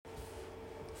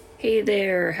Hey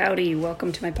there, howdy,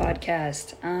 welcome to my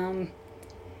podcast.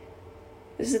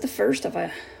 This is the first of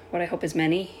what I hope is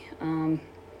many.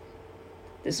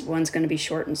 This one's going to be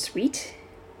short and sweet.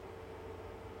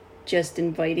 Just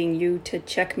inviting you to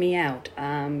check me out.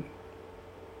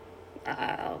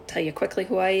 I'll tell you quickly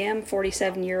who I am.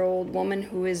 47-year-old woman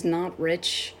who is not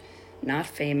rich, not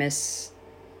famous,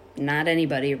 not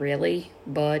anybody really,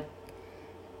 but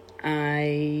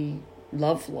I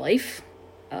love life.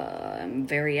 I'm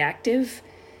very active,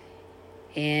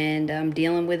 and I'm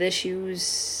dealing with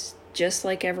issues just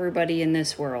like everybody in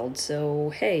this world. So,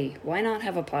 hey, why not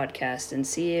have a podcast and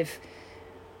see if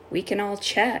we can all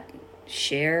chat,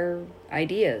 share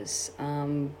ideas,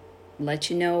 let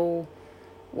you know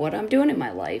what I'm doing in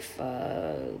my life,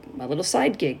 my little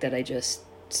side gig that I just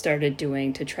started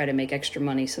doing to try to make extra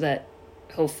money so that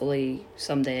hopefully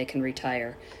someday I can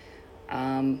retire.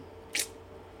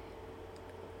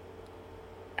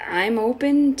 I'm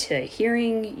open to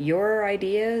hearing your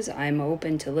ideas. I'm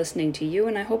open to listening to you,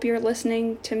 and I hope you're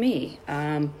listening to me.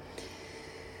 And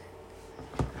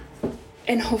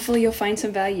hopefully you'll find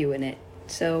some value in it.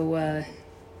 So,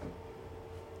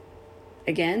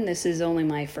 again, this is only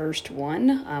my first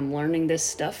one. I'm learning this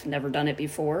stuff, never done it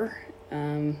before.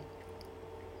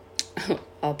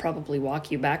 I'll probably walk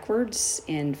you backwards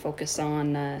and focus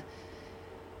on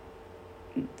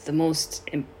the most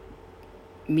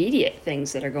immediate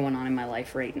things that are going on in my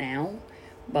life right now.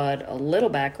 But a little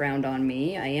background on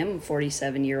me. I am a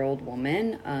 47-year-old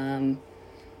woman.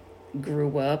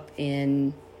 Grew up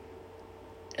in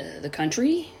the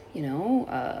country,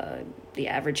 the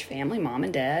average family, mom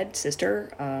and dad,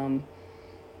 sister.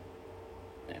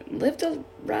 Lived a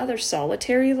rather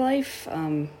solitary life.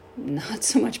 Not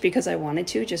so much because I wanted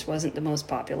to, just wasn't the most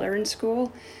popular in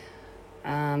school.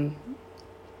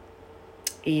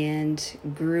 And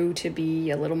grew to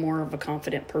be a little more of a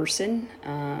confident person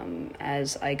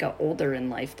as I got older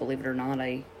in life. Believe it or not,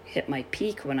 I hit my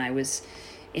peak when I was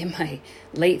in my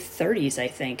late 30s, I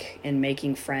think, in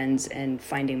making friends and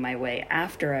finding my way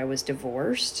after I was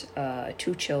divorced.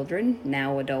 2 children,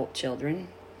 now adult children.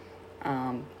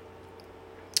 And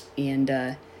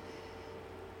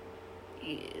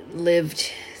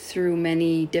lived through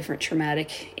many different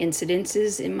traumatic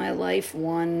incidences in my life.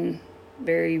 One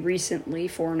very recently,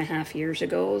 4.5 years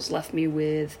ago, has left me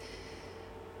with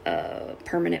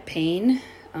permanent pain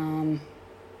in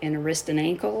a wrist and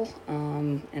ankle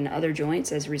and other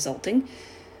joints as resulting.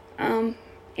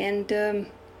 And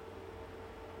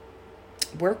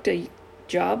worked a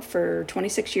job for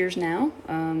 26 years now.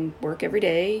 Work every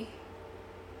day,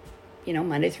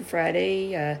 Monday through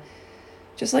Friday,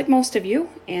 just like most of you.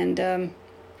 And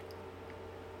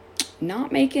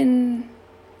not making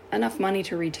enough money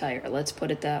to retire. Let's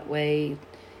put it that way.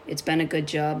 It's been a good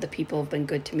job. The people have been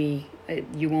good to me.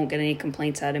 You won't get any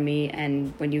complaints out of me.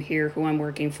 And when you hear who I'm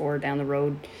working for down the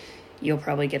road, you'll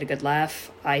probably get a good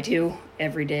laugh. I do.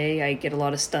 Every day I get a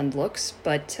lot of stunned looks,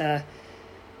 but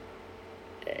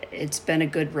it's been a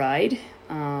good ride.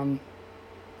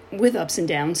 With ups and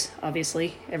downs,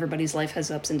 obviously. Everybody's life has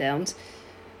ups and downs.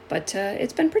 But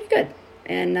it's been pretty good.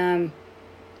 And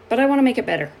but I want to make it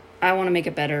better.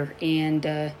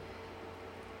 And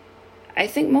I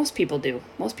think most people do.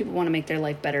 Most people want to make their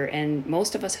life better, and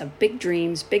most of us have big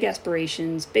dreams, big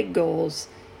aspirations, big goals.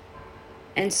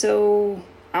 And so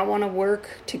I want to work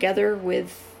together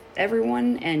with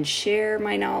everyone and share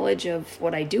my knowledge of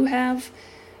what I do have,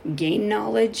 gain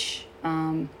knowledge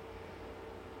on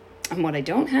what I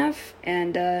don't have,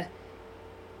 and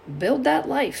build that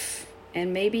life,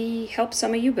 and maybe help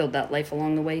some of you build that life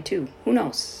along the way too. Who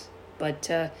knows?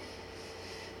 But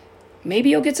maybe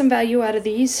you'll get some value out of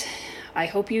these. I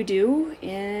hope you do.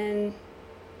 And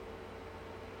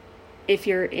if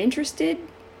you're interested,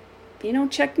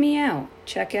 check me out.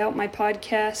 Check out my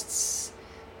podcasts.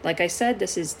 Like I said,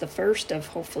 this is the first of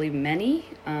hopefully many.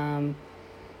 I'll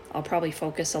probably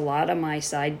focus a lot on my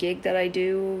side gig that I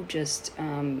do, just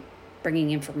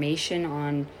bringing information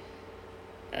on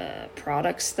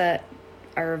products that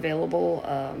are available,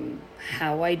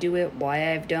 how I do it,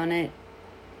 why I've done it.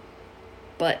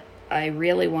 But I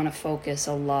really want to focus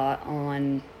a lot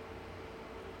on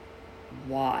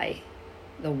why,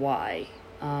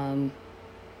 and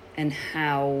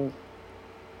how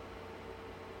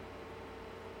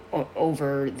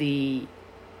over the,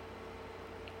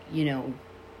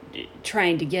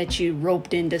 trying to get you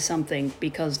roped into something,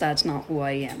 because that's not who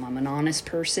I am. I'm an honest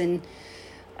person.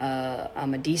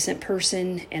 I'm a decent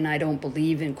person, and I don't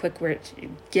believe in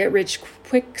get rich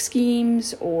quick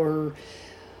schemes or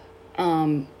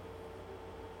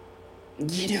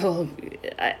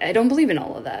I don't believe in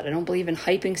all of that. I don't believe in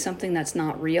hyping something that's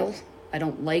not real. I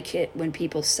don't like it when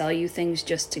people sell you things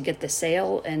just to get the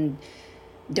sale and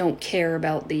don't care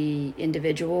about the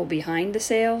individual behind the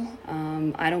sale.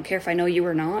 I don't care if I know you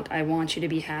or not. I want you to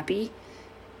be happy,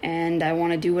 and I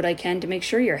want to do what I can to make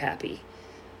sure you're happy.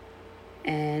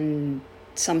 And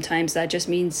sometimes that just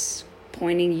means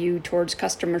pointing you towards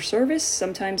customer service.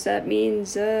 Sometimes that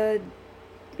means,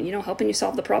 helping you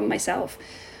solve the problem myself.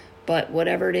 But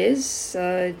whatever it is,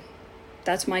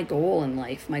 that's my goal in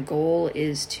life. My goal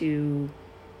is to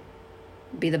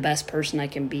be the best person I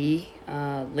can be,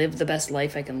 live the best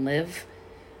life I can live,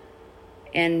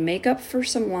 and make up for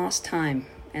some lost time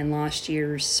and lost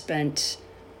years spent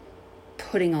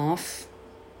putting off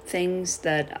things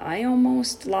that I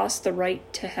almost lost the right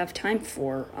to have time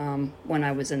for when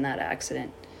I was in that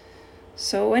accident.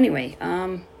 So anyway,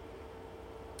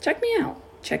 check me out.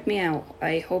 Check me out.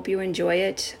 I hope you enjoy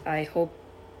it. I hope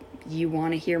you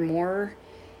want to hear more.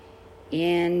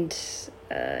 And,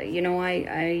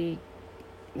 I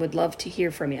would love to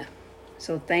hear from you.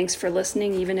 So thanks for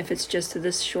listening, even if it's just to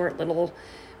this short little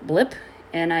blip.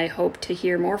 And I hope to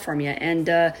hear more from you. And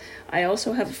I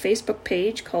also have a Facebook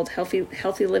page called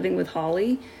Healthy Living with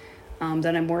Holly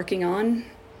that I'm working on.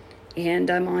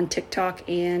 And I'm on TikTok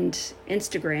and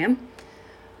Instagram.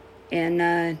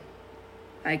 And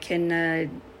I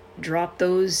can drop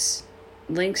those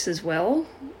links as well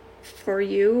for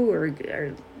you, or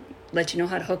let you know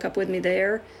how to hook up with me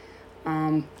there.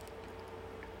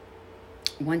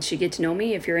 Once you get to know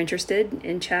me, if you're interested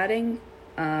in chatting,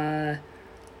 I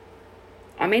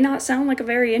may not sound like a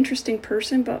very interesting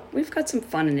person, but we've got some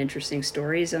fun and interesting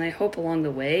stories, and I hope along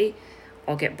the way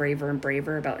I'll get braver and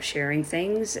braver about sharing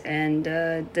things, and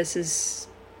this is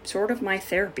sort of my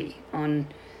therapy on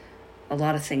a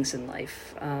lot of things in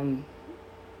life.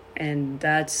 And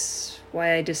that's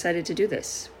why I decided to do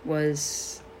this,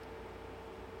 was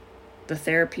the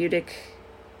therapeutic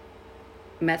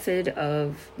method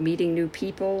of meeting new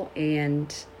people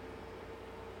and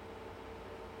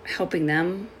helping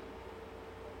them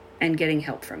and getting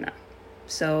help from them.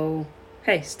 So,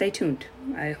 hey, stay tuned.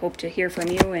 I hope to hear from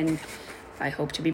you, and I hope to be